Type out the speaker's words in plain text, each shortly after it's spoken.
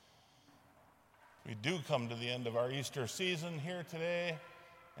We do come to the end of our Easter season here today,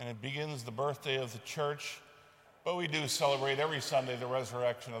 and it begins the birthday of the church. But we do celebrate every Sunday the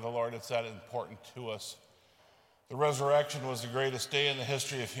resurrection of the Lord. It's that important to us. The resurrection was the greatest day in the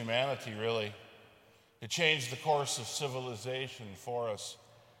history of humanity, really. It changed the course of civilization for us.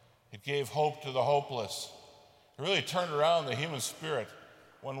 It gave hope to the hopeless. It really turned around the human spirit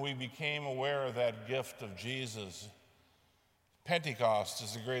when we became aware of that gift of Jesus. Pentecost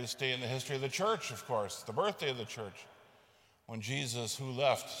is the greatest day in the history of the church, of course, the birthday of the church, when Jesus, who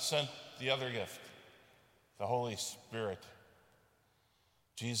left, sent the other gift, the Holy Spirit.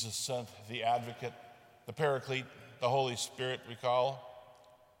 Jesus sent the advocate, the paraclete, the Holy Spirit, we call.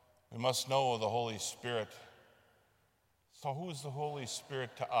 We must know the Holy Spirit. So who is the Holy Spirit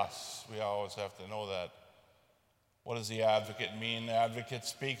to us? We always have to know that. What does the advocate mean? The advocate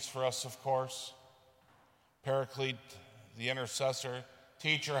speaks for us, of course. Paraclete, the intercessor,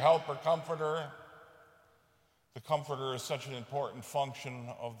 teacher, helper, comforter. The comforter is such an important function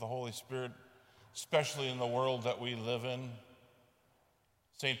of the Holy Spirit, especially in the world that we live in.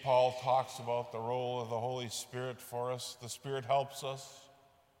 St. Paul talks about the role of the Holy Spirit for us. The Spirit helps us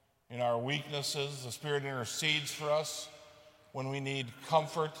in our weaknesses. The Spirit intercedes for us when we need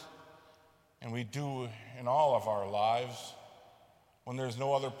comfort, and we do in all of our lives. When there's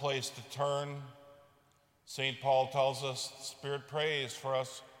no other place to turn, St. Paul tells us the Spirit prays for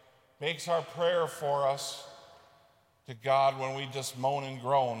us, makes our prayer for us to God when we just moan and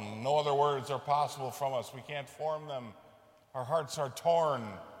groan. No other words are possible from us. We can't form them. Our hearts are torn.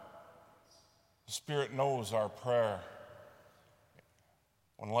 The Spirit knows our prayer.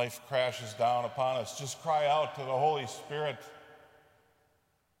 When life crashes down upon us, just cry out to the Holy Spirit.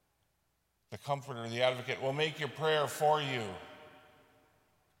 The Comforter, the Advocate, will make your prayer for you.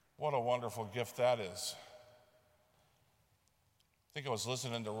 What a wonderful gift that is. I think I was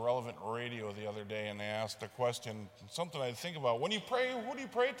listening to Relevant Radio the other day, and they asked a question, something I think about. When you pray, who do you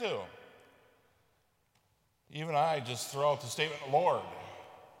pray to? Even I just throw out the statement, Lord,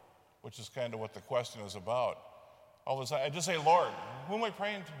 which is kind of what the question is about. All of a sudden, I just say, Lord, who am I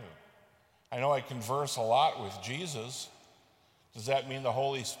praying to? I know I converse a lot with Jesus. Does that mean the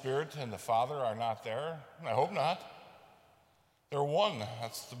Holy Spirit and the Father are not there? I hope not. They're one.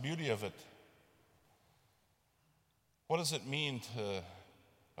 That's the beauty of it. What does it mean to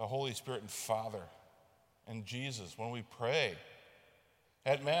the Holy Spirit and Father and Jesus when we pray?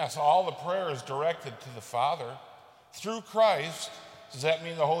 At Mass, all the prayer is directed to the Father through Christ. Does that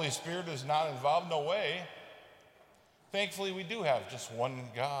mean the Holy Spirit is not involved? No way. Thankfully, we do have just one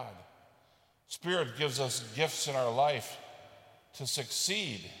God. Spirit gives us gifts in our life to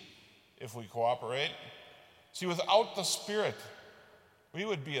succeed if we cooperate. See, without the Spirit, we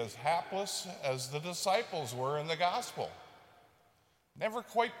would be as hapless as the disciples were in the gospel, never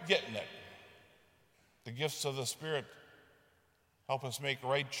quite getting it. The gifts of the Spirit help us make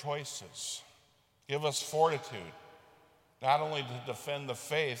right choices, give us fortitude, not only to defend the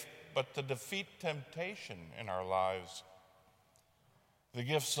faith, but to defeat temptation in our lives. The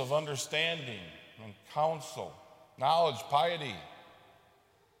gifts of understanding and counsel, knowledge, piety,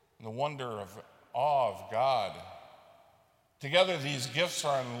 and the wonder of awe of God. Together, these gifts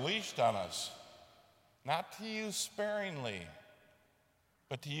are unleashed on us, not to use sparingly,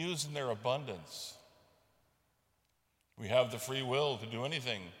 but to use in their abundance. We have the free will to do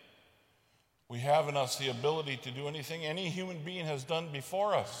anything. We have in us the ability to do anything any human being has done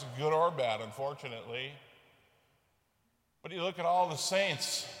before us, good or bad, unfortunately. But you look at all the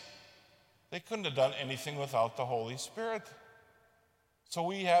saints, they couldn't have done anything without the Holy Spirit. So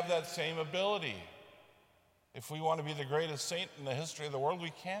we have that same ability. If we want to be the greatest saint in the history of the world,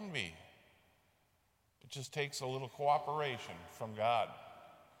 we can be. It just takes a little cooperation from God.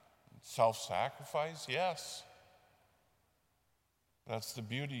 Self-sacrifice, yes. That's the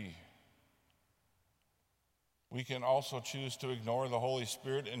beauty. We can also choose to ignore the Holy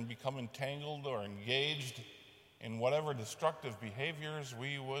Spirit and become entangled or engaged in whatever destructive behaviors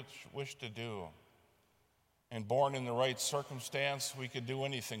we wish to do. And born in the right circumstance, we could do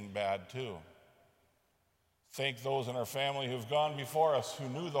anything bad too. Thank those in our family who've gone before us, who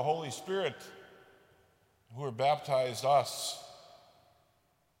knew the Holy Spirit, who have baptized us.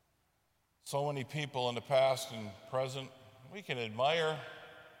 So many people in the past and present we can admire.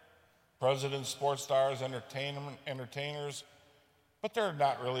 Presidents, sports stars, entertainers, but they're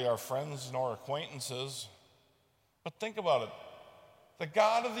not really our friends nor acquaintances. But think about it. The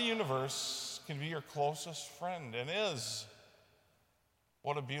God of the universe can be your closest friend, and is.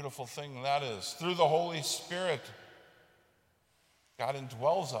 What a beautiful thing that is. Through the Holy Spirit, God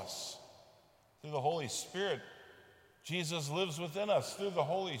indwells us. Through the Holy Spirit, Jesus lives within us. Through the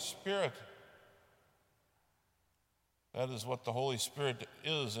Holy Spirit, That is what the Holy Spirit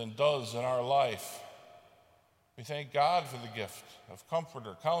is and does in our life. We thank God for the gift of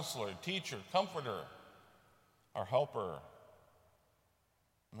comforter, counselor, teacher, comforter, our helper.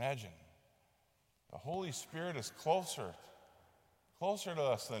 Imagine, the Holy Spirit is closer to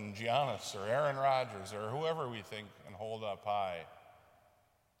us than Giannis or Aaron Rodgers or whoever we think and hold up high.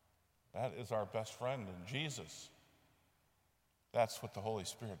 That is our best friend in Jesus. That's what the Holy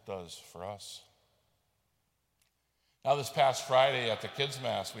Spirit does for us. Now, this past Friday at the Kids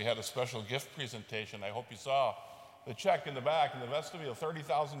Mass, we had a special gift presentation. I hope you saw the check in the back in the vestibule,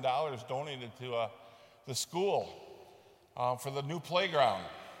 $30,000 donated to the school for the new playground.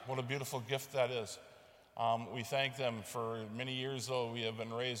 What a beautiful gift that is. We thank them for many years, though, we have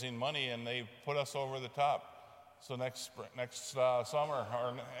been raising money, and they put us over the top. So next summer,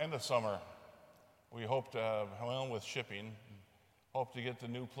 or end of summer, we hope to, with shipping, hope to get the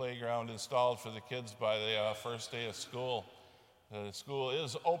new playground installed for the kids by the first day of school. The school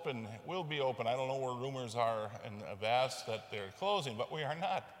is open, will be open. I don't know where rumors are in Avast that they're closing, but we are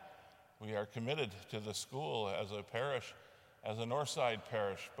not. We are committed to the school as a parish, as a Northside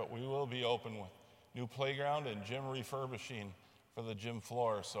parish, but we will be open with new playground and gym refurbishing for the gym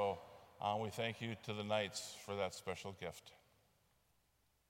floor. So we thank you to the Knights for that special gift.